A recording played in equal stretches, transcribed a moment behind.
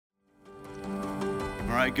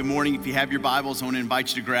All right, good morning. If you have your Bibles, I want to invite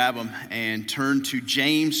you to grab them and turn to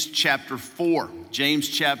James chapter 4. James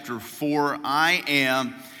chapter 4. I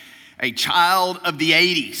am a child of the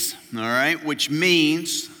 80s, all right, which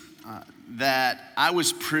means that I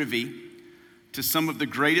was privy to some of the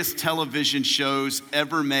greatest television shows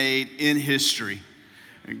ever made in history.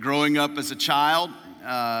 And growing up as a child,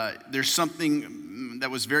 there's something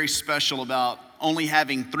that was very special about only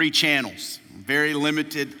having 3 channels, very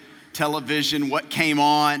limited television, what came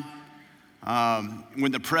on.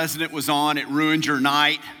 When the president was on, it ruined your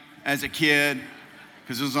night as a kid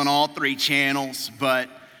because it was on all 3 channels. But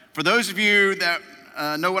for those of you that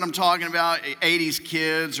know what I'm talking about, 80s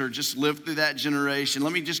kids or just lived through that generation,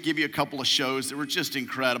 let me just give you a couple of shows that were just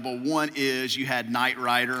incredible. One is you had Knight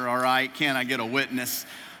Rider, all right? Can I get a witness?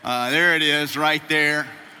 There it is right there.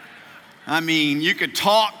 I mean, you could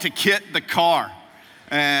talk to Kit the car.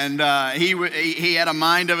 And he had a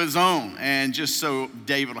mind of his own. And just so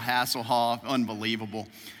David Hasselhoff, unbelievable.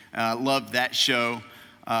 Loved that show.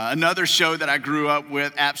 Another show that I grew up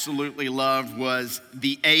with, absolutely loved, was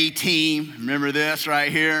the A-Team. Remember this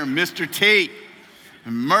right here? Mr. T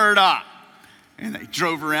and Murdoch. And they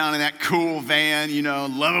drove around in that cool van, you know,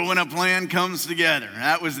 love it when a plan comes together.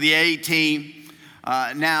 That was the A-Team.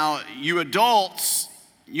 Now, you adults,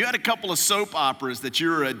 you had a couple of soap operas that you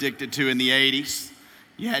were addicted to in the 80s.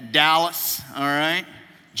 You had Dallas, all right?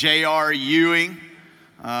 J.R. Ewing.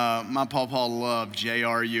 My papa loved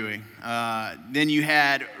J.R. Ewing. Then you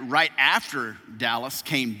had, right after Dallas,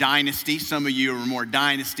 came Dynasty. Some of you are more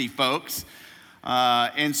Dynasty folks.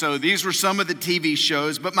 And so these were some of the TV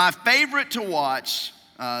shows. But my favorite to watch,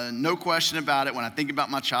 no question about it, when I think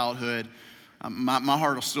about my childhood, my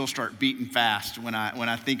heart will still start beating fast when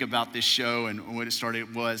I think about this show and when it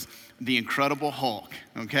started, was The Incredible Hulk,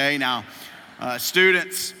 okay? Now,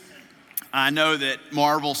 students, I know that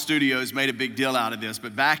Marvel Studios made a big deal out of this,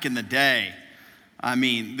 but back in the day, I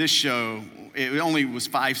mean, this show, it only was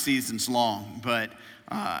 5 seasons long, but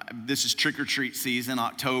this is Trick or Treat season,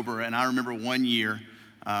 October, and I remember one year,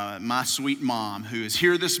 my sweet mom, who is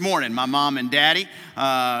here this morning, my mom and daddy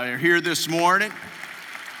are here this morning.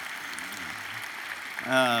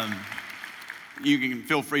 You can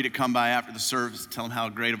feel free to come by after the service, tell them how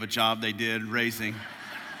great of a job they did raising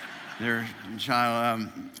their child.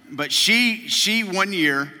 But she 1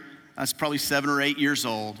 year, I was probably 7 or 8 years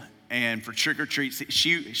old, and for trick or treat,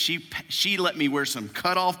 she let me wear some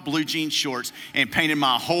cut off blue jean shorts and painted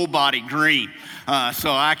my whole body green,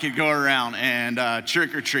 so I could go around and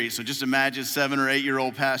trick or treat. So just imagine 7 or 8 year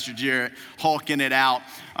old Pastor Jarrett hulking it out.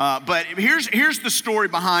 But here's the story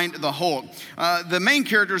behind the Hulk. The main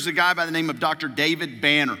character is a guy by the name of Dr. David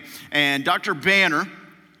Banner, and Dr. Banner,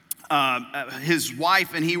 his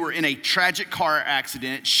wife and he were in a tragic car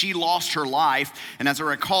accident. She lost her life, and as I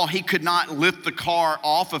recall, he could not lift the car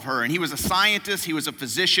off of her. And he was a scientist, he was a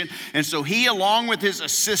physician, and so he, along with his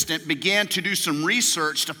assistant, began to do some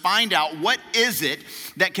research to find out what is it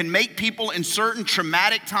that can make people in certain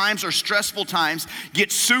traumatic times or stressful times get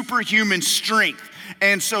superhuman strength.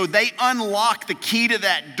 And so they unlock the key to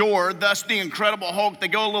that door, thus the Incredible Hulk. They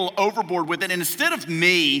go a little overboard with it. And instead of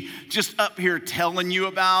me just up here telling you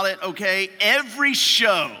about it, okay, every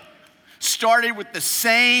show started with the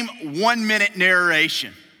same 1-minute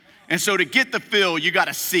narration. And so to get the feel, you got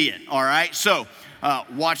to see it, all right? So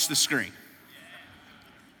watch the screen.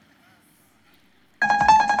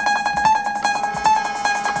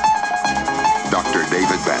 Dr.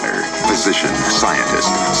 David Banner, physician, scientist,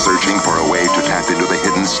 searching for a way to tap into the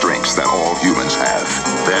hidden strengths that all humans have.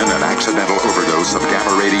 Then an accidental overdose of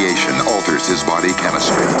gamma radiation alters his body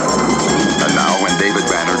chemistry. And now when David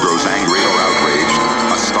Banner grows angry or outraged,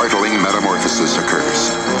 a startling metamorphosis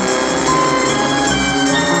occurs.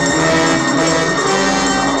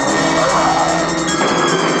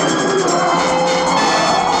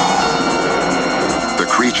 The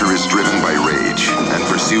creature is driven by rage and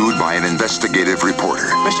pursued by an investigative reporter.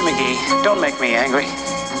 Mr. McGee, don't make me angry.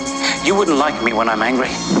 You wouldn't like me when I'm angry.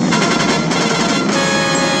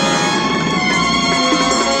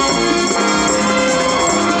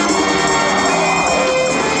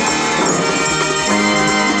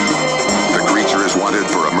 The creature is wanted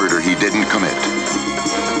for a murder he didn't commit.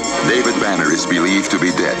 David Banner is believed to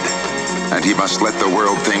be dead, and he must let the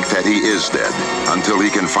world think that he is dead until he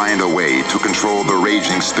can find a way to control the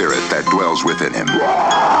raging spirit that dwells within him.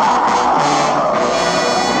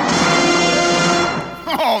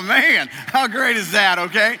 Oh man, how great is that,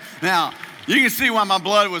 okay? Now, you can see why my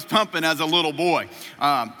blood was pumping as a little boy.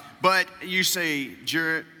 But you say,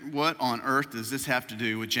 Jarrett, what on earth does this have to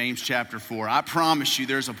do with James chapter 4? I promise you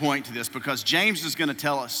there's a point to this, because James is going to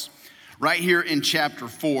tell us right here in chapter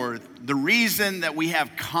 4, the reason that we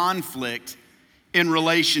have conflict in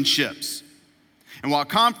relationships. And while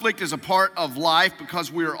conflict is a part of life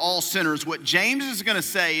because we are all sinners, what James is going to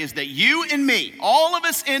say is that you and me, all of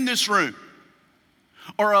us in this room,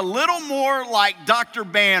 are a little more like Dr.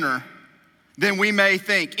 Banner than we may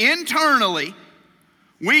think. Internally,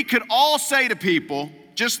 we could all say to people,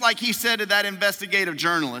 just like he said to that investigative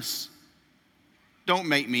journalist, don't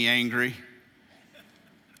make me angry.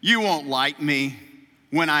 You won't like me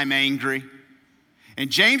when I'm angry. And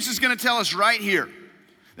James is going to tell us right here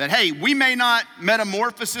that, hey, we may not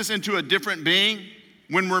metamorphosis into a different being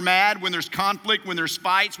when we're mad, when there's conflict, when there's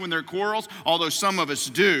fights, when there are quarrels, although some of us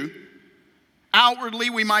do. Outwardly,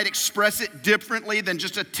 we might express it differently than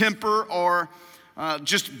just a temper or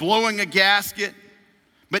just blowing a gasket.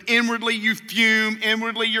 But inwardly, you fume.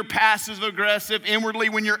 Inwardly, you're passive aggressive. Inwardly,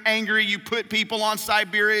 when you're angry, you put people on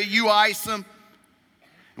Siberia, you ice them.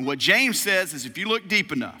 And what James says is if you look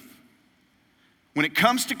deep enough, when it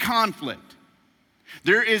comes to conflict,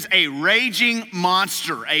 there is a raging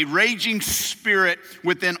monster, a raging spirit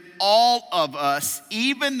within all of us,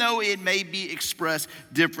 even though it may be expressed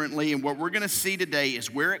differently. And what we're going to see today is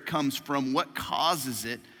where it comes from, what causes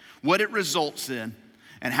it, what it results in,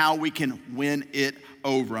 and how we can win it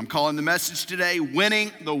over. I'm calling the message today,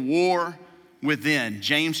 Winning the War Within.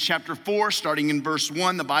 James chapter 4, starting in verse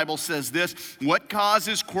 1, the Bible says this: what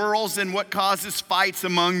causes quarrels and what causes fights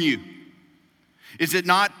among you? Is it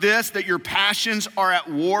not this, that your passions are at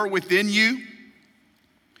war within you?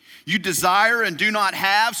 You desire and do not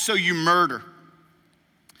have, so you murder.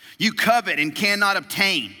 You covet and cannot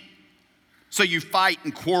obtain, so you fight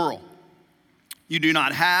and quarrel. You do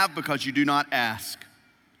not have because you do not ask.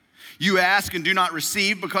 You ask and do not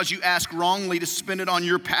receive because you ask wrongly to spend it on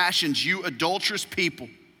your passions, you adulterous people.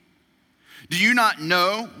 Do you not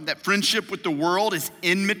know that friendship with the world is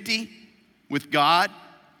enmity with God?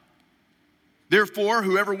 Therefore,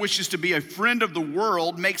 whoever wishes to be a friend of the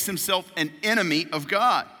world makes himself an enemy of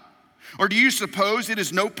God. Or do you suppose it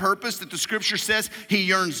is no purpose that the scripture says he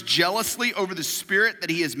yearns jealously over the spirit that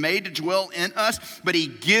he has made to dwell in us, but he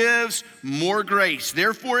gives more grace?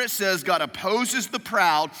 Therefore it says God opposes the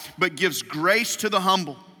proud, but gives grace to the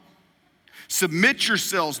humble. Submit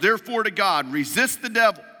yourselves therefore to God, resist the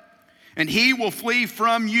devil, and he will flee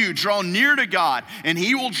from you. Draw near to God, and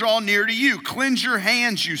he will draw near to you. Cleanse your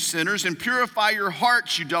hands, you sinners, and purify your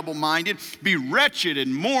hearts, you double-minded. Be wretched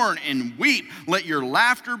and mourn and weep. Let your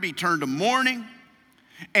laughter be turned to mourning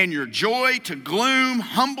and your joy to gloom.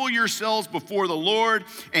 Humble yourselves before the Lord,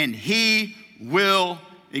 and he will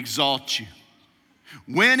exalt you.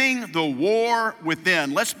 Winning the war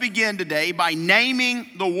within. Let's begin today by naming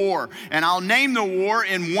the war. And I'll name the war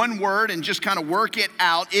in one word and just kind of work it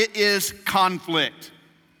out. It is conflict.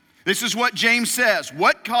 This is what James says.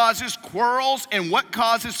 What causes quarrels and what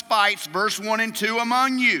causes fights? Verse 1 and 2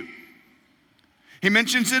 among you. He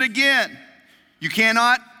mentions it again. You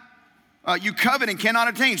covet and cannot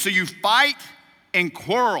attain. So you fight and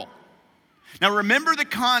quarrel. Now remember the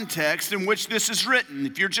context in which this is written.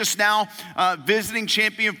 If you're just now visiting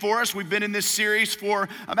Champion Forest, we've been in this series for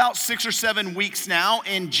about 6 or 7 weeks now,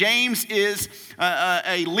 and James is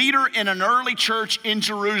a leader in an early church in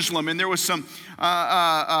Jerusalem, and there was some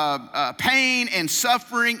pain and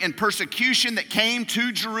suffering and persecution that came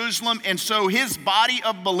to Jerusalem, and so his body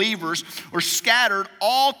of believers were scattered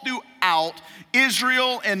all throughout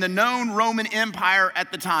Israel and the known Roman Empire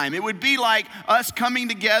at the time. It would be like us coming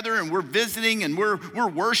together and we're visiting and we're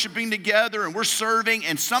worshiping together and we're serving,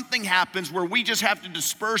 and something happens where we just have to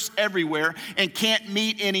disperse everywhere and can't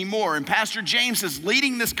meet anymore. And Pastor James is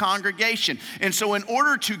leading this congregation. And so in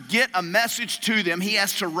order to get a message to them, he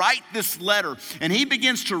has to write this letter. And he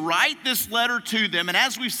begins to write this letter to them. And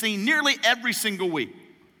as we've seen nearly every single week,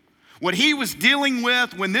 what he was dealing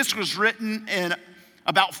with when this was written in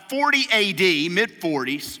about 40 AD,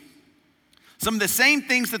 mid-40s, some of the same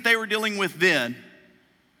things that they were dealing with then,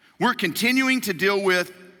 we're continuing to deal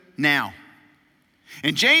with now.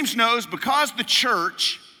 And James knows because the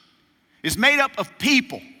church is made up of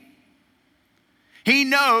people, he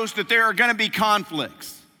knows that there are going to be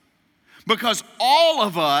conflicts because all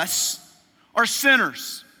of us are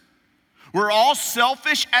sinners. We're all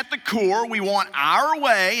selfish at the core. We want our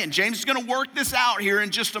way, and James is going to work this out here in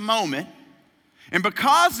just a moment. And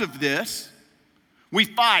because of this, we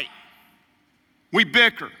fight, we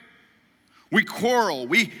bicker, we quarrel,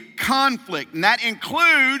 we conflict, and that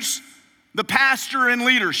includes the pastor and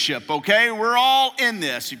leadership, okay? We're all in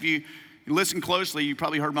this. If you listen closely, you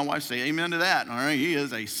probably heard my wife say amen to that. All right, he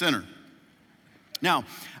is a sinner. Now,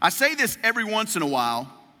 I say this every once in a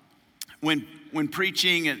while when when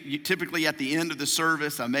preaching, typically at the end of the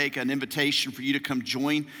service, I make an invitation for you to come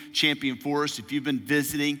join Champion Forest. If you've been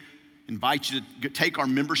visiting, invite you to take our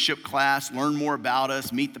membership class, learn more about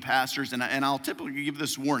us, meet the pastors, and I'll typically give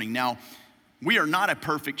this warning. Now, we are not a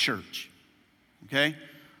perfect church, okay?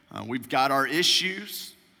 We've got our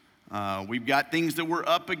issues. We've got things that we're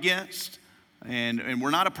up against, and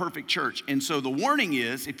we're not a perfect church. And so the warning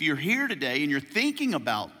is, if you're here today and you're thinking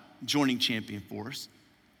about joining Champion Force,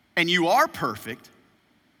 and you are perfect,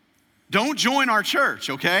 don't join our church,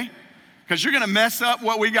 okay? Because you're gonna mess up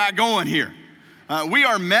what we got going here. We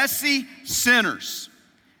are messy sinners,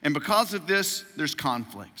 and because of this, there's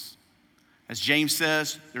conflicts. As James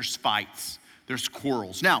says, there's fights, there's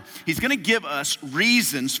quarrels. Now, he's gonna give us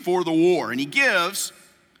reasons for the war, and he gives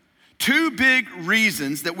two big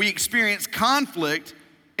reasons that we experience conflict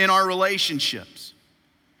in our relationships.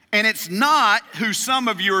 And it's not who some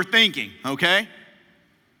of you are thinking, okay?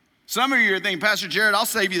 Some of you are thinking, Pastor Jarrett, I'll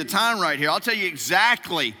save you the time right here. I'll tell you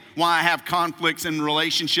exactly why I have conflicts in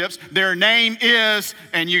relationships. Their name is,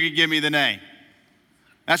 and you can give me the name.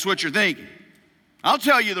 That's what you're thinking. I'll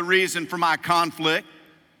tell you the reason for my conflict.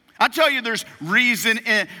 I'll tell you there's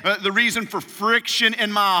the reason for friction in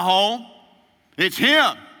my home. It's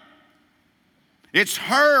him. It's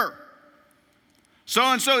her.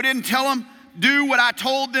 So-and-so didn't tell them do what I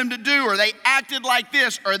told them to do, or they acted like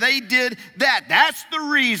this, or they did that. That's the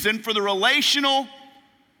reason for the relational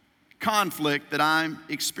conflict that I'm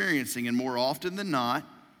experiencing. And more often than not,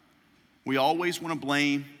 we always want to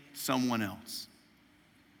blame someone else.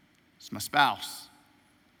 It's my spouse.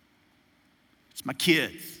 It's my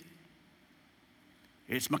kids.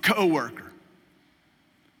 It's my coworker.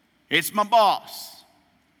 It's my boss.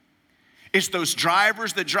 It's those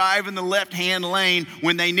drivers that drive in the left-hand lane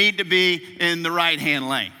when they need to be in the right-hand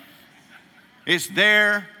lane. It's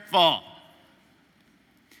their fault.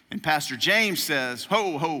 And Pastor James says,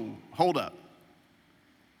 hold up.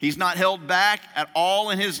 He's not held back at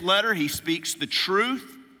all in his letter. He speaks the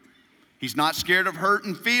truth. He's not scared of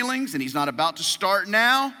hurting feelings, and he's not about to start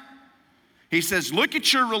now. He says, look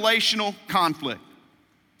at your relational conflict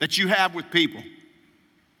that you have with people.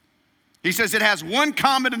 He says it has one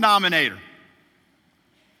common denominator.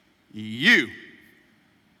 You.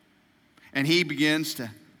 And he begins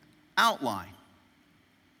to outline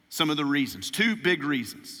some of the reasons, two big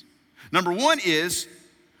reasons. Number one is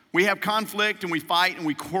we have conflict and we fight and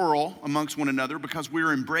we quarrel amongst one another because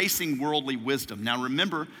we're embracing worldly wisdom. Now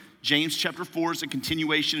remember, James chapter 4 is a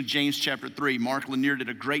continuation of James chapter 3. Mark Lanier did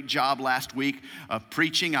a great job last week of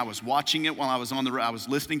preaching. I was watching it while I was on the road. I was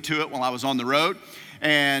listening to it while I was on the road.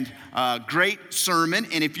 And great sermon.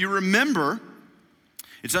 And if you remember,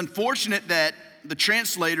 it's unfortunate that the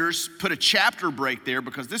translators put a chapter break there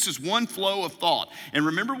because this is one flow of thought. And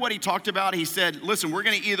remember what he talked about? He said, listen, we're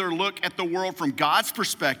going to either look at the world from God's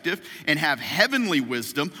perspective and have heavenly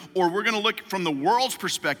wisdom, or we're going to look from the world's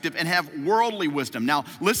perspective and have worldly wisdom. Now,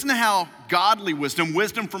 listen to how godly wisdom,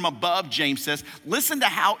 wisdom from above, James says, listen to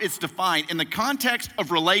how it's defined in the context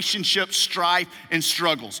of relationships, strife, and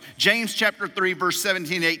struggles. James chapter 3, verse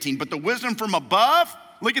 17 and 18. But the wisdom from above,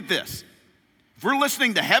 look at this. If we're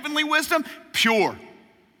listening to heavenly wisdom, pure,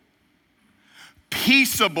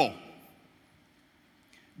 peaceable,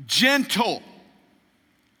 gentle,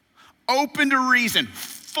 open to reason,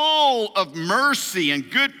 full of mercy and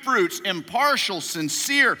good fruits, impartial,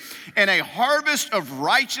 sincere, and a harvest of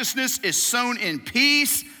righteousness is sown in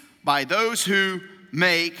peace by those who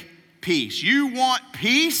make peace. You want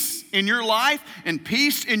peace in your life and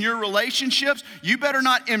peace in your relationships? You better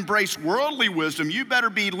not embrace worldly wisdom. You better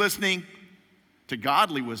be listening to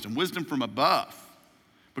godly wisdom, wisdom from above.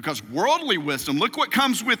 Because worldly wisdom, look what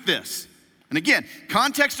comes with this. And again,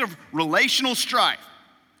 context of relational strife,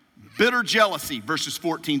 bitter jealousy, verses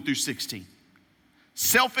 14 through 16.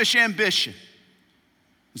 Selfish ambition.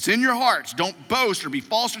 It's in your hearts. Don't boast or be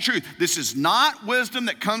false to truth. This is not wisdom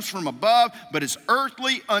that comes from above, but is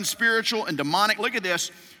earthly, unspiritual, and demonic. Look at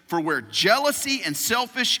this. For where jealousy and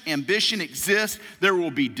selfish ambition exist, there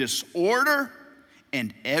will be disorder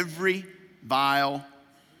and every vile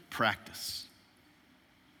practice.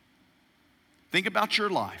 Think about your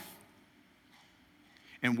life.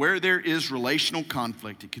 And where there is relational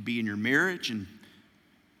conflict, it could be in your marriage, and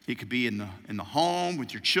it could be in the home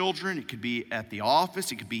with your children, it could be at the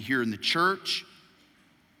office, it could be here in the church.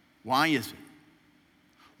 Why is it?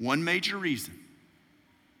 One major reason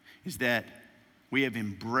is that we have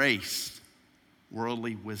embraced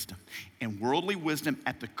worldly wisdom. And worldly wisdom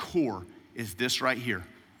at the core is this right here.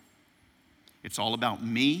 It's all about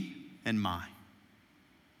me and mine.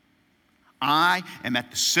 I am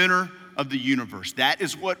at the center of the universe. That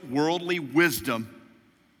is what worldly wisdom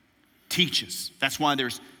teaches. That's why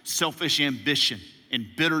there's selfish ambition and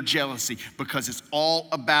bitter jealousy, because it's all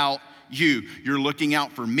about you. You're looking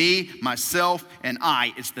out for me, myself, and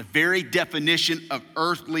I. It's the very definition of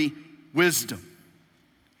earthly wisdom.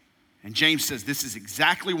 And James says this is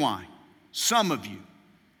exactly why some of you,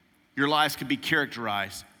 your lives could be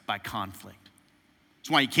characterized by conflict. It's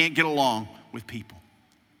why you can't get along with people.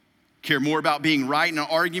 Care more about being right in an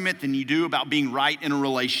argument than you do about being right in a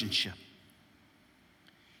relationship.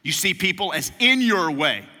 You see people as in your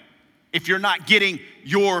way if you're not getting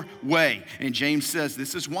your way. And James says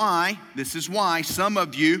this is why some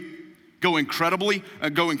of you go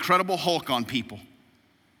incredible Hulk on people.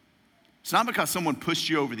 It's not because someone pushed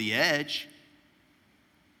you over the edge.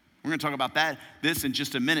 We're going to talk about this in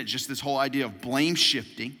just a minute, just this whole idea of blame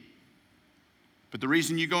shifting. But the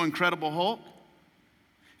reason you go incredible Hulk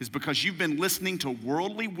is because you've been listening to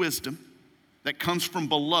worldly wisdom that comes from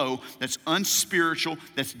below, that's unspiritual,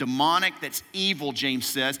 that's demonic, that's evil, James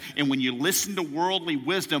says. And when you listen to worldly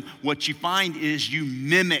wisdom, what you find is you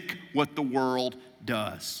mimic what the world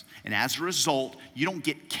does. And as a result, you don't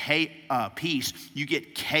get peace, you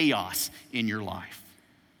get chaos in your life.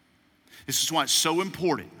 This is why it's so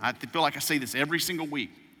important. I feel like I say this every single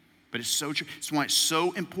week, but it's so true. It's why it's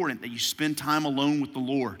so important that you spend time alone with the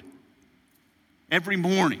Lord. Every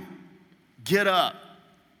morning, get up,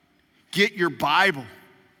 get your Bible,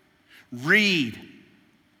 read,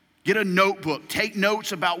 get a notebook, take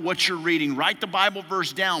notes about what you're reading, write the Bible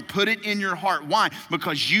verse down, put it in your heart. Why?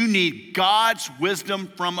 Because you need God's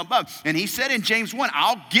wisdom from above. And he said in James 1,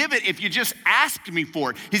 I'll give it if you just ask me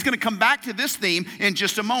for it. He's going to come back to this theme in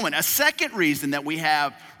just a moment. A second reason that we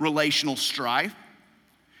have relational strife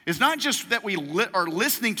is not just that we are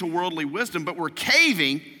listening to worldly wisdom, but we're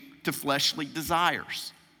caving to fleshly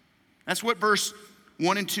desires. That's what verse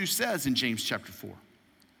 1 and 2 says in James chapter 4.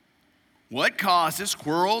 What causes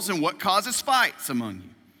quarrels and what causes fights among you?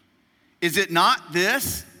 Is it not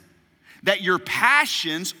this, that your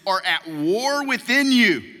passions are at war within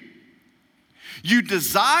you? You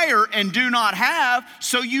desire and do not have,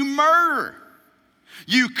 so you murder.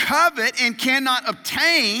 You covet and cannot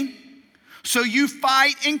obtain, so you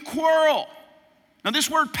fight and quarrel. Now,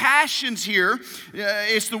 this word passions here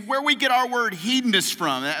is where we get our word hedonist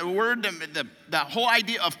from. That word, the whole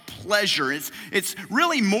idea of pleasure. It's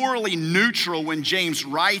really morally neutral when James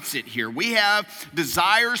writes it here. We have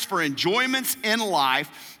desires for enjoyments in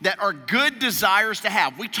life that are good desires to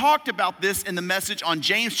have. We talked about this in the message on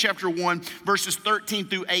James chapter 1, verses 13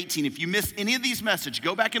 through 18. If you missed any of these messages,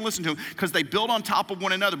 go back and listen to them because they build on top of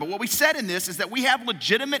one another. But what we said in this is that we have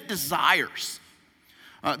legitimate desires.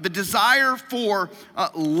 The desire for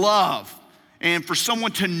love and for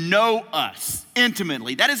someone to know us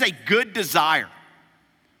intimately. That is a good desire,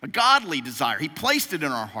 a godly desire. He placed it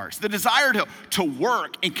in our hearts. The desire to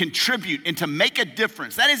work and contribute and to make a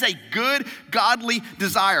difference. That is a good, godly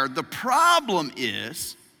desire. The problem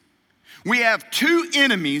is we have two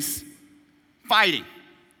enemies fighting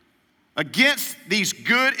against these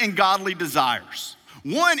good and godly desires.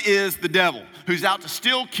 One is the devil, who's out to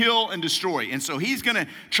steal, kill, and destroy. And so he's going to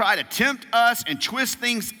try to tempt us and twist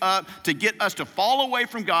things up to get us to fall away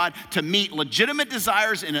from God, to meet legitimate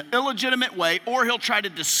desires in an illegitimate way, or he'll try to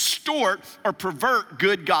distort or pervert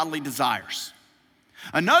good, godly desires.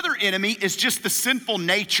 Another enemy is just the sinful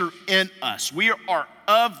nature in us. We are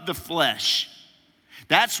of the flesh.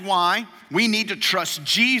 That's why we need to trust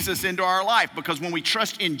Jesus into our life, because when we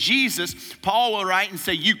trust in Jesus, Paul will write and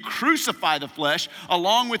say, you crucify the flesh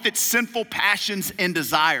along with its sinful passions and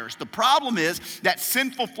desires. The problem is that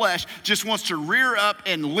sinful flesh just wants to rear up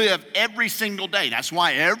and live every single day. That's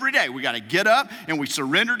why every day we got to get up and we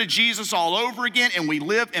surrender to Jesus all over again, and we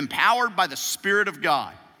live empowered by the Spirit of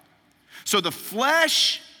God. So the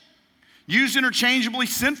flesh, used interchangeably,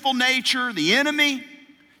 sinful nature, the enemy,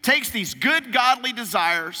 takes these good godly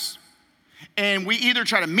desires, and we either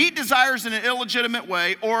try to meet desires in an illegitimate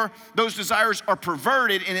way, or those desires are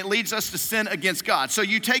perverted and it leads us to sin against God. So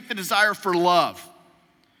you take the desire for love,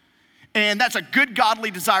 and that's a good godly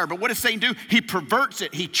desire, but what does Satan do? He perverts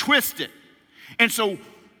it, he twists it, and so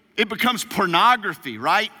it becomes pornography,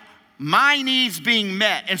 right? My needs being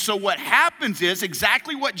met. And so what happens is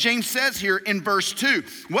exactly what James says here in verse 2.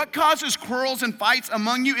 What causes quarrels and fights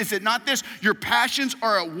among you? Is it not this? Your passions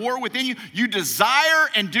are at war within you. You desire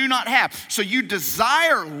and do not have. So you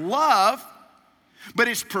desire love, but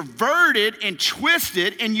it's perverted and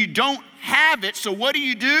twisted and you don't have it. So what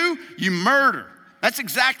do? You murder. That's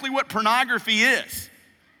exactly what pornography is.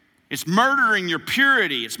 It's murdering your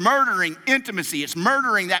purity. It's murdering intimacy. It's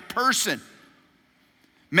murdering that person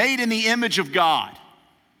made in the image of God.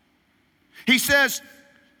 He says,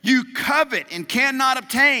 You covet and cannot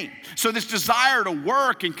obtain. So this desire to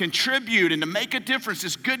work and contribute and to make a difference,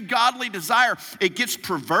 this good godly desire, it gets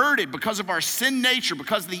perverted because of our sin nature,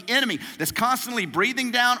 because of the enemy that's constantly breathing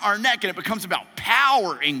down our neck, and it becomes about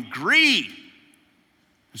power and greed.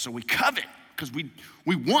 And so we covet because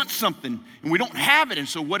we want something and we don't have it. And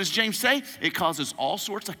so what does James say? It causes all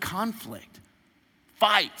sorts of conflict,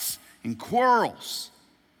 fights, and quarrels.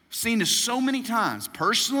 I've seen this so many times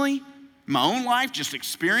personally. In my own life, just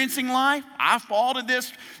experiencing life, I fall to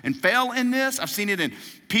this and fail in this. I've seen it in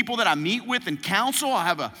people that I meet with in counsel. I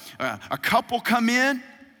have a couple come in,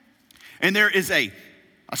 and there is a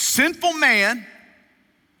sinful man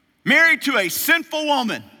married to a sinful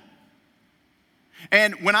woman.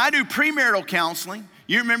 And when I do premarital counseling,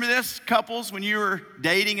 you remember this, couples, when you were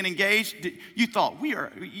dating and engaged, you thought, we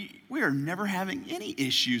are never having any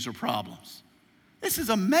issues or problems. This is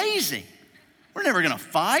amazing. We're never gonna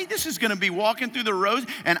fight. This is gonna be walking through the rose.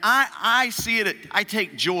 And I see it, I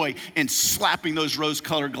take joy in slapping those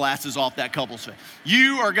rose-colored glasses off that couple's face.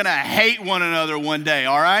 You are gonna hate one another one day,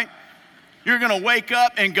 all right? You're gonna wake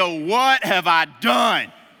up and go, what have I done?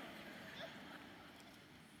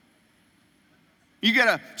 You get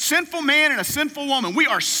a sinful man and a sinful woman. We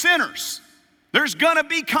are sinners. There's gonna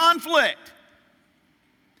be conflict.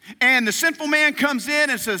 And the sinful man comes in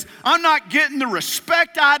and says, I'm not getting the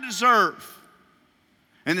respect I deserve.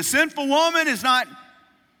 And the sinful woman is not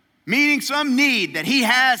meeting some need that he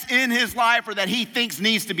has in his life or that he thinks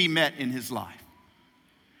needs to be met in his life.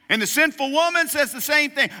 And the sinful woman says the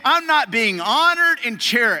same thing. I'm not being honored and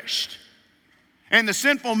cherished. And the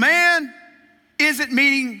sinful man isn't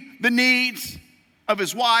meeting the needs of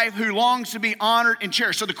his wife who longs to be honored and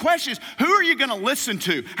cherished. So the question is, who are you going to listen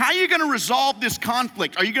to? How are you going to resolve this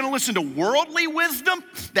conflict? Are you going to listen to worldly wisdom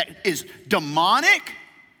that is demonic?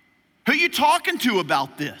 Who are you talking to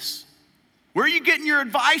about this? Where are you getting your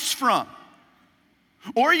advice from?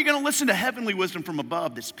 Or are you going to listen to heavenly wisdom from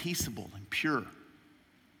above that's peaceable and pure,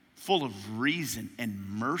 full of reason and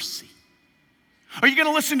mercy? Are you going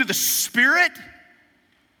to listen to the Spirit,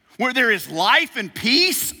 where there is life and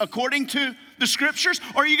peace according to the Scriptures?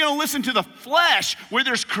 Or are you going to listen to the flesh, where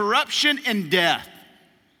there's corruption and death?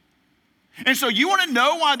 And so you want to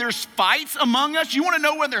know why there's fights among us? You want to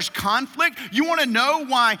know why there's conflict? You want to know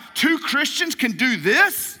why two Christians can do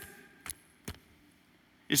this?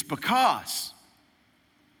 It's because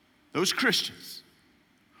those Christians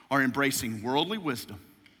are embracing worldly wisdom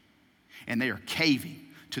and they are caving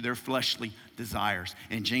to their fleshly desires.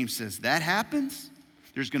 And James says that happens,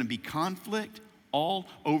 there's going to be conflict all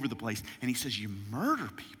over the place. And he says you murder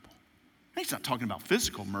people. And he's not talking about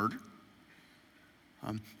physical murder.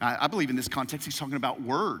 I believe in this context he's talking about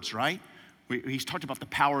words, right? He's talked about the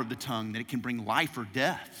power of the tongue, that it can bring life or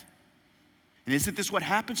death. And isn't this what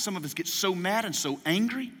happens? Some of us get so mad and so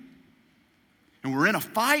angry, and we're in a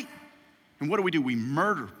fight, and what do? We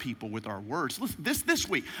murder people with our words. Listen, this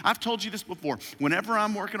week, I've told you this before, whenever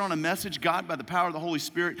I'm working on a message, God, by the power of the Holy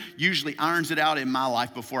Spirit, usually irons it out in my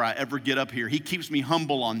life before I ever get up here. He keeps me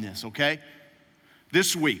humble on this, okay?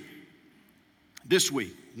 This week,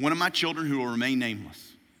 one of my children who will remain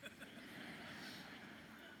nameless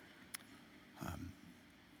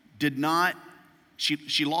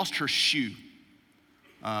she lost her shoe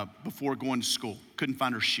before going to school. Couldn't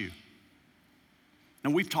find her shoe.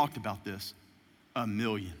 Now, we've talked about this a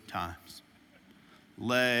million times.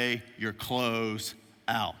 Lay your clothes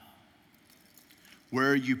out.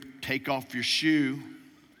 Where you take off your shoe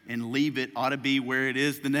and leave it ought to be where it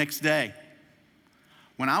is the next day.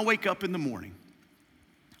 When I wake up in the morning,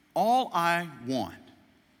 all I want,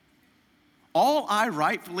 all I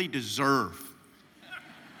rightfully deserve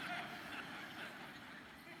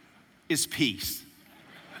is peace.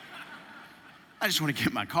 I just want to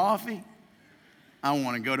get my coffee. I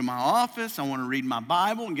want to go to my office. I want to read my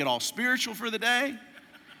Bible and get all spiritual for the day.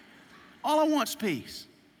 All I want is peace.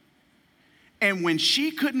 And when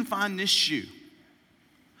she couldn't find this shoe,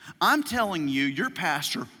 I'm telling you, your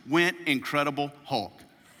pastor went Incredible Hulk.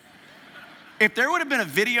 If there would have been a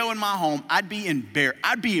video in my home, I'd be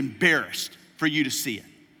embarrassed for you to see it.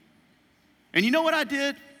 And you know what I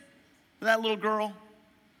did for that little girl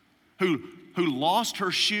who lost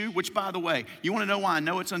her shoe? Which, by the way, you want to know why I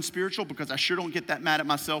know it's unspiritual? Because I sure don't get that mad at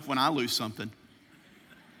myself when I lose something.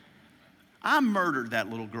 I murdered that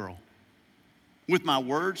little girl with my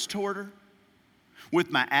words toward her,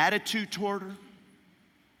 with my attitude toward her.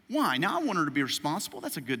 Why? Now, I want her to be responsible.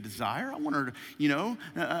 That's a good desire. I want her to,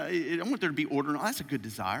 I want there to be order. That's a good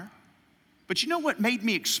desire. But you know what made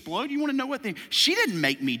me explode? You want to know what thing? She didn't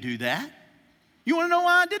make me do that. You want to know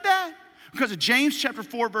why I did that? Because of James chapter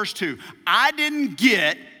 4, verse 2. I didn't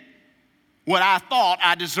get what I thought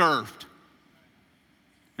I deserved.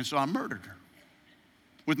 And so I murdered her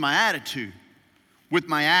with my attitude, with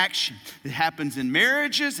my action. It happens in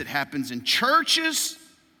marriages, it happens in churches.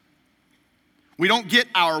 We don't get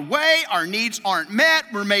our way, our needs aren't met,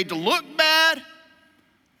 we're made to look bad.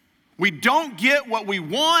 We don't get what we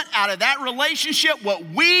want out of that relationship, what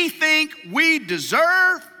we think we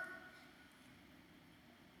deserve.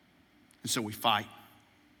 And so we fight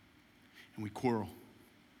and we quarrel.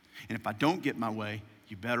 And if I don't get my way,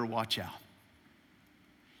 you better watch out.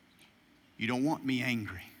 You don't want me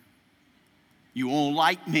angry. You won't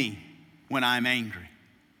like me when I'm angry.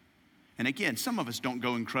 And again, some of us don't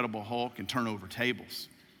go Incredible Hulk and turn over tables.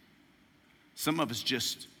 Some of us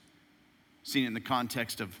just, seen it in the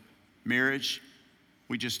context of marriage,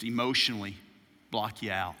 we just emotionally block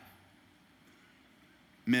you out.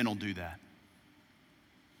 Men will do that.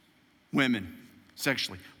 Women,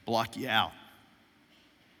 sexually, block you out.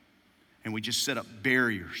 And we just set up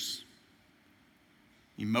barriers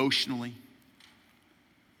emotionally,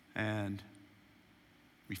 and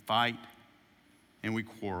we fight and we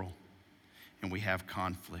quarrel and we have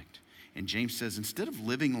conflict. And James says, instead of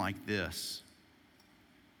living like this,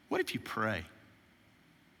 what if you pray?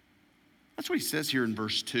 That's what he says here in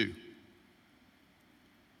verse 2.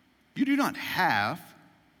 You do not have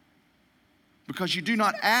because you do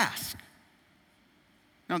not ask.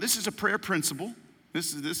 Now, this is a prayer principle.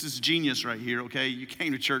 This is genius right here, okay? You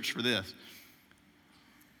came to church for this.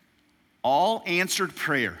 All answered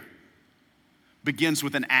prayer begins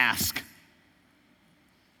with an ask.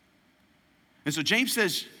 And so James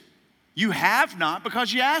says, you have not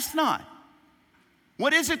because you ask not.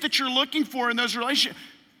 What is it that you're looking for in those relationships?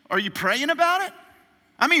 Are you praying about it?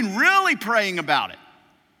 I mean, really praying about it.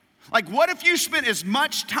 Like, what if you spent as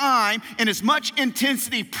much time and as much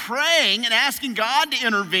intensity praying and asking God to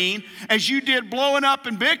intervene as you did blowing up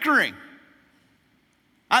and bickering?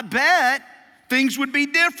 I bet things would be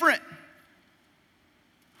different.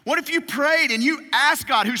 What if you prayed and you asked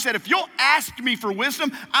God, who said, if you'll ask me for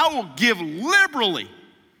wisdom, I will give liberally.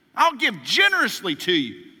 I'll give generously to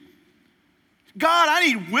you. God, I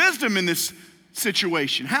need wisdom in this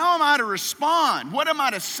situation. How am I to respond? What am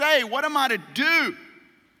I to say? What am I to do?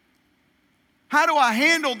 How do I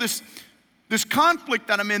handle this conflict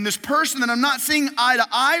that I'm in, this person that I'm not seeing eye to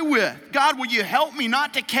eye with? God, will you help me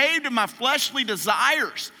not to cave to my fleshly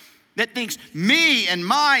desires that thinks me and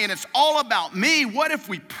my, and it's all about me? What if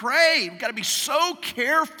we pray? We've got to be so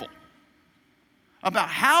careful about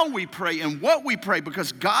how we pray and what we pray,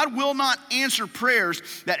 because God will not answer prayers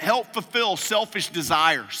that help fulfill selfish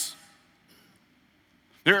desires.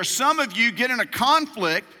 There are some of you get in a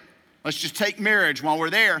conflict. Let's just take marriage while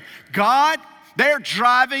we're there. God, they're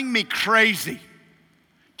driving me crazy.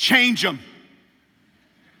 Change them.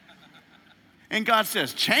 And God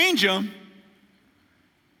says, change them?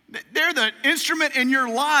 They're the instrument in your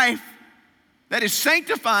life that is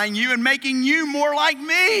sanctifying you and making you more like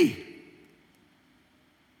me.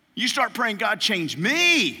 You start praying, God, change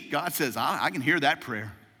me. God says, I can hear that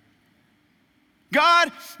prayer.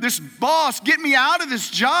 God, this boss, get me out of this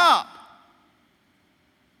job.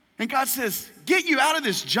 And God says, get you out of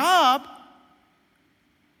this job?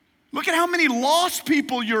 Look at how many lost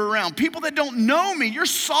people you're around, people that don't know me. You're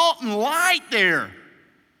salt and light there.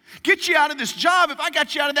 Get you out of this job. If I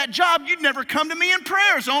got you out of that job, you'd never come to me in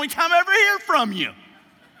prayer. It's the only time I ever hear from you.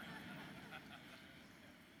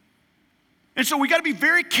 And so we got to be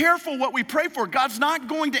very careful what we pray for. God's not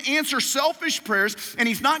going to answer selfish prayers, and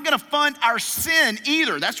he's not going to fund our sin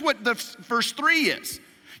either. That's what the verse 3 is.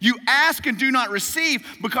 You ask and do not receive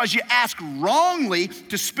because you ask wrongly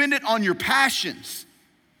to spend it on your passions.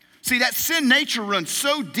 See, that sin nature runs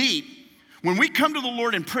so deep. When we come to the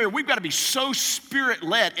Lord in prayer, we've got to be so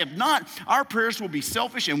Spirit-led. If not, our prayers will be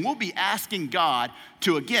selfish, and we'll be asking God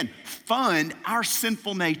to, again, fund our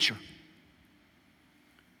sinful nature.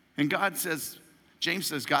 And God says, James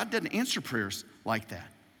says, God doesn't answer prayers like that.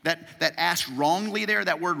 That ask wrongly there,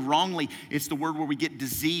 that word wrongly, it's the word where we get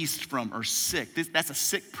diseased from or sick. That's a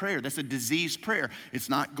sick prayer. That's a diseased prayer. It's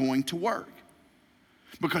not going to work.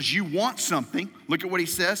 Because you want something, look at what he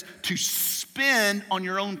says, to spend on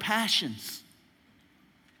your own passions.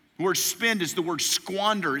 The word spend is the word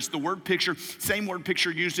squander. It's the word picture, same word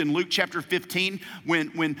picture used in Luke chapter 15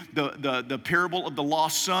 when the parable of the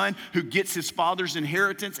lost son who gets his father's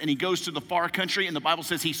inheritance and he goes to the far country, and the Bible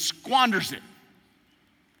says he squanders it,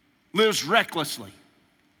 lives recklessly.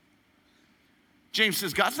 James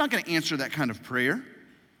says God's not going to answer that kind of prayer.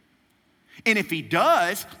 And if he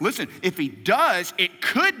does, listen, if he does, it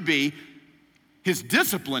could be his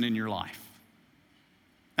discipline in your life.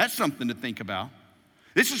 That's something to think about.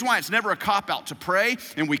 This is why it's never a cop-out to pray,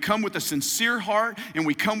 and we come with a sincere heart, and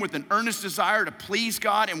we come with an earnest desire to please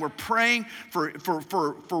God, and we're praying for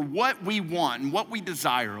what we want and what we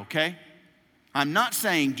desire, okay? I'm not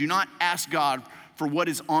saying do not ask God for what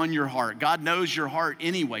is on your heart. God knows your heart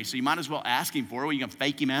anyway, so you might as well ask him for it. Are you gonna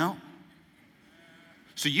fake him out?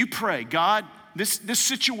 So you pray, God, this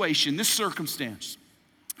situation, this circumstance,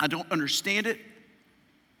 I don't understand it.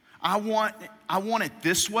 I want it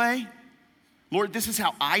this way. Lord, this is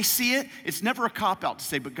how I see it. It's never a cop-out to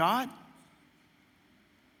say, but God,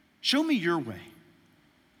 show me your way.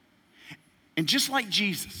 And just like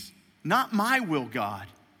Jesus, not my will, God,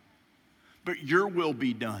 but your will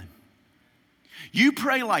be done. You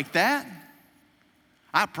pray like that,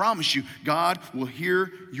 I promise you, God will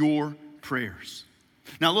hear your prayers.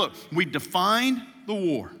 Now look, we defined the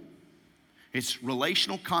war. It's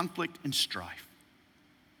relational conflict and strife.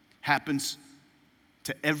 Happens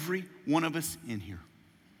to every one of us in here.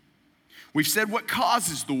 We've said what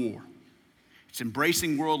causes the war. It's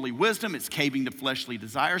embracing worldly wisdom. It's caving to fleshly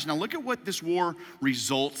desires. Now look at what this war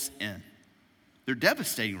results in. They're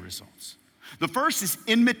devastating results. The first is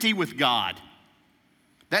enmity with God.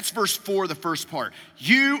 That's verse 4, the first part.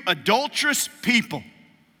 You adulterous people.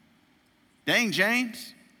 Dang,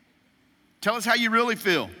 James. Tell us how you really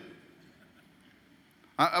feel.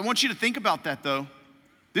 I want you to think about that, though.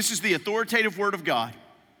 This is the authoritative word of God.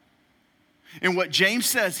 And what James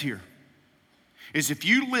says here is if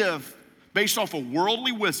you live based off of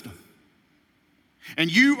worldly wisdom and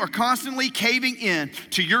you are constantly caving in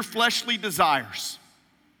to your fleshly desires,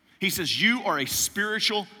 he says you are a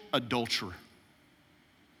spiritual adulterer.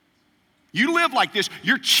 You live like this,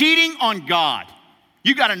 you're cheating on God.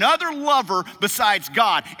 You got another lover besides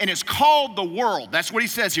God, and it's called the world. That's what he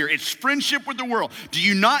says here. It's friendship with the world. Do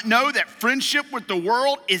you not know that friendship with the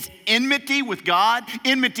world is enmity with God?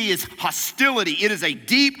 Enmity is hostility. It is a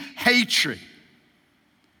deep hatred.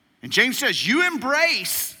 And James says, you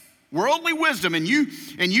embrace worldly wisdom and you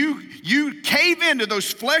cave into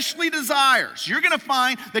those fleshly desires. You're going to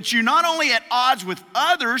find that you're not only at odds with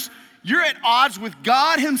others, you're at odds with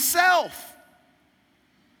God himself.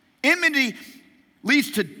 Enmity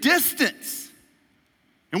leads to distance.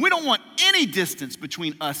 And we don't want any distance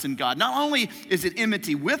between us and God. Not only is it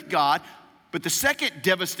enmity with God, but the second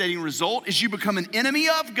devastating result is you become an enemy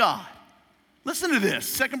of God. Listen to this,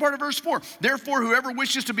 second part of verse 4. Therefore, whoever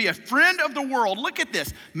wishes to be a friend of the world, look at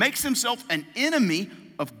this, makes himself an enemy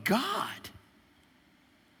of God.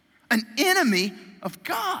 An enemy of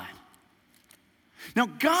God. Now,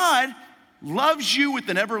 God loves you with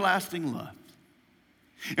an everlasting love.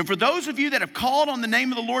 And for those of you that have called on the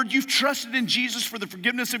name of the Lord, you've trusted in Jesus for the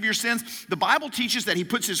forgiveness of your sins, the Bible teaches that he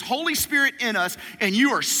puts his Holy Spirit in us and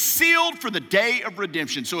you are sealed for the day of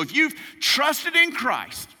redemption. So if you've trusted in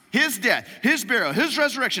Christ, his death, his burial, his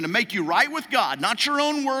resurrection to make you right with God, not your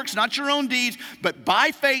own works, not your own deeds, but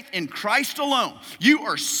by faith in Christ alone, you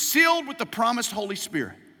are sealed with the promised Holy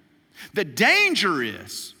Spirit. The danger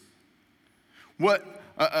is what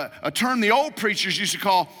a term the old preachers used to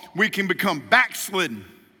call, we can become backslidden.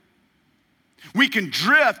 We can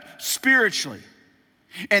drift spiritually.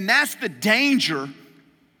 And that's the danger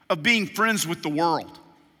of being friends with the world.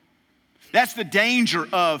 That's the danger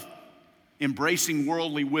of embracing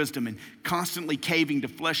worldly wisdom and constantly caving to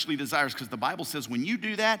fleshly desires, because the Bible says when you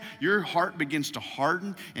do that, your heart begins to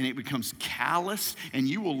harden and it becomes callous, and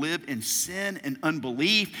you will live in sin and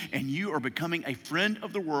unbelief, and you are becoming a friend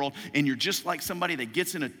of the world, and you're just like somebody that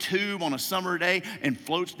gets in a tube on a summer day and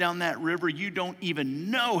floats down that river. You don't even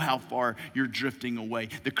know how far you're drifting away.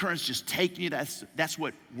 The current's just taking you. That's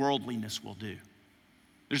what worldliness will do.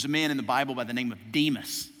 There's a man in the Bible by the name of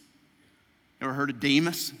Demas. Ever heard of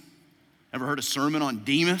Demas? Ever heard a sermon on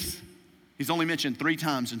Demas? He's only mentioned 3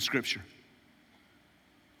 times in Scripture.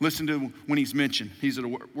 Listen to when he's mentioned. He's a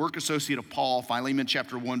work associate of Paul. Philemon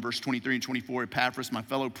chapter 1, verse 23 and 24. Epaphras, my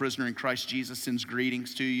fellow prisoner in Christ Jesus, sends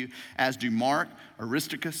greetings to you, as do Mark,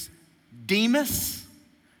 Aristarchus, Demas,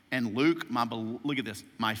 and Luke, look at this,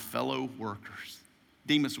 my fellow workers.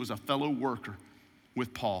 Demas was a fellow worker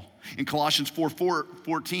with Paul. In Colossians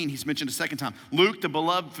 4:14, he's mentioned a second time. Luke, the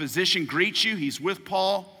beloved physician, greets you. He's with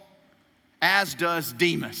Paul, as does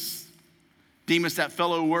Demas. Demas, that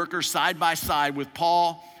fellow worker, side by side with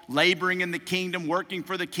Paul, laboring in the kingdom, working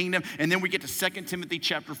for the kingdom. And then we get to 2 Timothy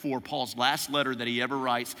chapter 4, Paul's last letter that he ever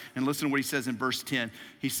writes. And listen to what he says in verse 10.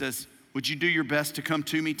 He says, would you do your best to come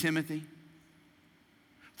to me, Timothy?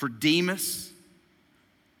 For Demas,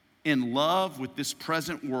 in love with this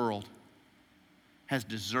present world, has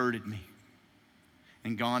deserted me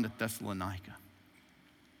and gone to Thessalonica.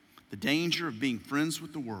 The danger of being friends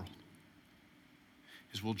with the world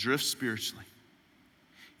is we'll drift spiritually.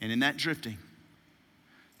 And in that drifting,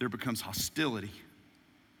 there becomes hostility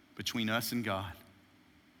between us and God.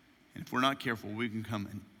 And if we're not careful, we can become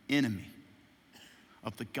an enemy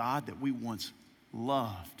of the God that we once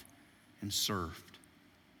loved and served.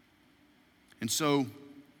 And so,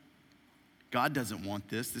 God doesn't want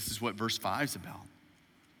this. This is what verse 5 is about.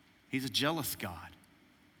 He's a jealous God.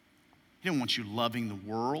 He doesn't want you loving the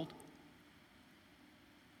world.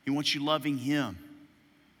 He wants you loving him.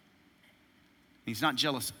 He's not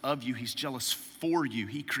jealous of you. He's jealous for you.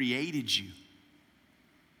 He created you.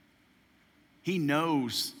 He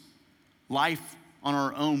knows life on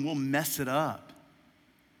our own will mess it up.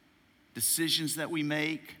 Decisions that we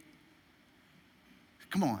make.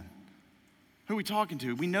 Come on. Who are we talking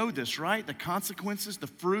to? We know this, right? The consequences, the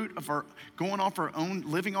fruit of our going off our own,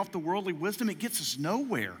 living off the worldly wisdom, it gets us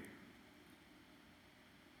nowhere.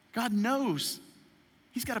 God knows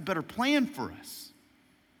he's got a better plan for us.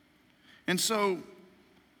 And so,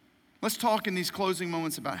 let's talk in these closing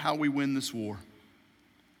moments about how we win this war.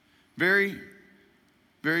 Very,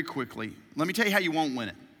 very quickly. Let me tell you how you won't win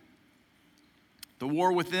it. The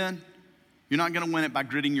war within, you're not going to win it by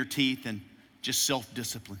gritting your teeth and just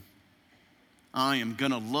self-discipline. I am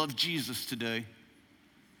going to love Jesus today.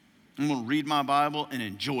 I'm going to read my Bible and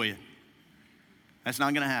enjoy it. That's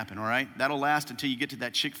not going to happen, all right? That'll last until you get to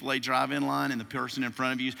that Chick-fil-A drive-in line and the person in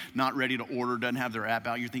front of you is not ready to order, doesn't have their app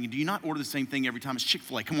out. You're thinking, do you not order the same thing every time? It's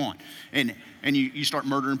Chick-fil-A, come on. And you start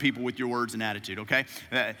murdering people with your words and attitude, okay?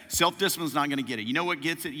 Self-discipline is not going to get it. You know what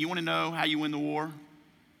gets it? You want to know how you win the war?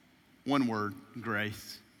 One word,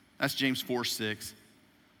 grace. That's James 4:6.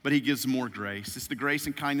 But he gives more grace. It's the grace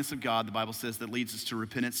and kindness of God, the Bible says, that leads us to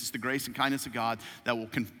repentance. It's the grace and kindness of God that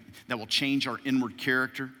will change our inward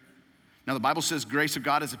character. Now, the Bible says grace of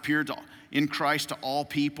God has appeared in Christ to all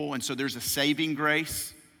people, and so there's a saving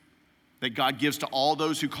grace that God gives to all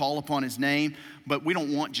those who call upon his name, but we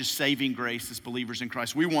don't want just saving grace as believers in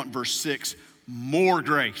Christ. We want, verse 6, more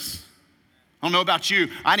grace. I don't know about you,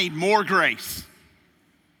 I need more grace.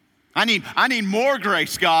 I need more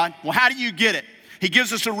grace, God. Well, how do you get it? He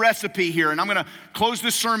gives us a recipe here, and I'm going to close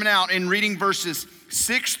this sermon out in reading verses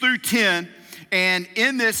 6 through 10. And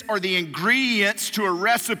in this are the ingredients to a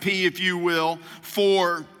recipe, if you will,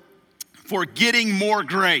 for getting more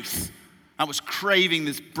grace. I was craving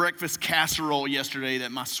this breakfast casserole yesterday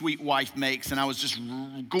that my sweet wife makes, and I was just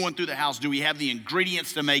going through the house. Do we have the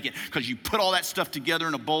ingredients to make it? Because you put all that stuff together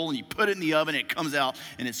in a bowl and you put it in the oven and it comes out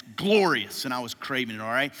and it's glorious, and I was craving it, all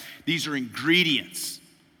right? These are ingredients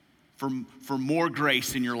for more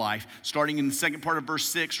grace in your life. Starting in the second part of verse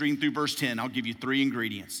 6, reading through verse 10, I'll give you 3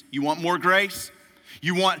 ingredients. You want more grace?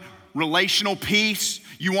 You want relational peace?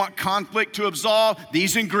 You want conflict to absolve?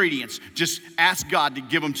 These ingredients, just ask God to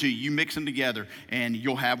give them to you. You mix them together and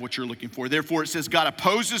you'll have what you're looking for. Therefore, it says God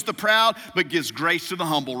opposes the proud but gives grace to the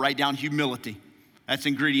humble. Write down humility. That's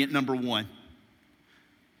ingredient number 1.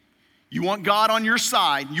 You want God on your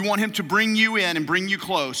side. You want him to bring you in and bring you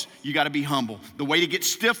close. You got to be humble. The way to get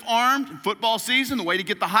stiff-armed in football season, the way to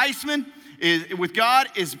get the Heisman with God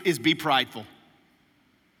is be prideful.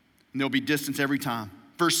 And there'll be distance every time.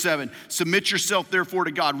 Verse 7, submit yourself therefore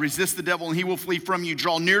to God. Resist the devil and he will flee from you.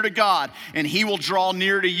 Draw near to God and he will draw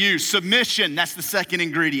near to you. Submission, that's the second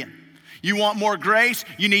ingredient. You want more grace?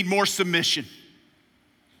 You need more submission.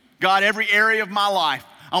 God, every area of my life,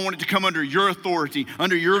 I want it to come under your authority,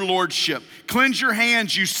 under your lordship. Cleanse your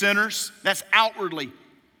hands, you sinners. That's outwardly.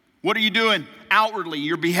 What are you doing? Outwardly,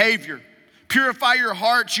 your behavior. Purify your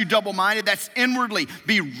hearts, you double-minded. That's inwardly.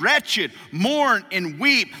 Be wretched, mourn and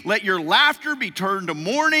weep. Let your laughter be turned to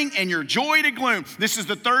mourning and your joy to gloom. This is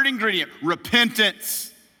the third ingredient,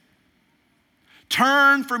 repentance.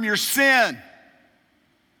 Turn from your sin.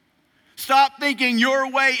 Stop thinking your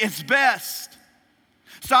way is best.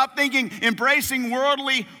 Stop thinking embracing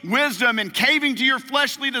worldly wisdom and caving to your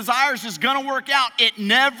fleshly desires is going to work out. It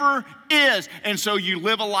never is. And so you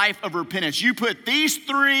live a life of repentance. You put these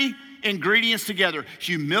 3 ingredients together,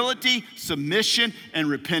 humility, submission, and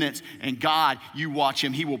repentance. And God, you watch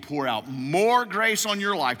him. He will pour out more grace on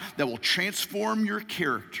your life that will transform your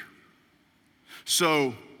character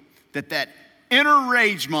so that inner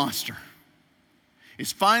rage monster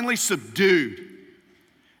is finally subdued.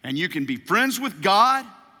 And you can be friends with God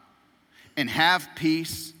and have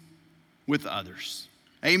peace with others.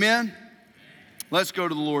 Amen? Let's go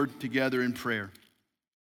to the Lord together in prayer.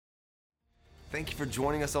 Thank you for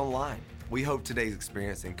joining us online. We hope today's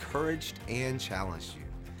experience encouraged and challenged you.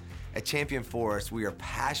 At Champion Forest, we are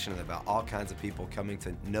passionate about all kinds of people coming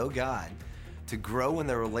to know God, to grow in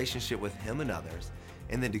their relationship with him and others,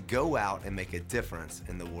 and then to go out and make a difference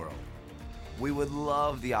in the world. We would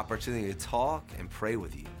love the opportunity to talk and pray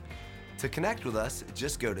with you. To connect with us,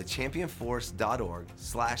 just go to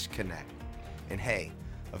championforce.org/connect. And hey,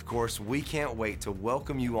 of course, we can't wait to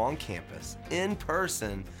welcome you on campus in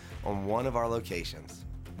person on one of our locations.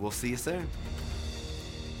 We'll see you soon.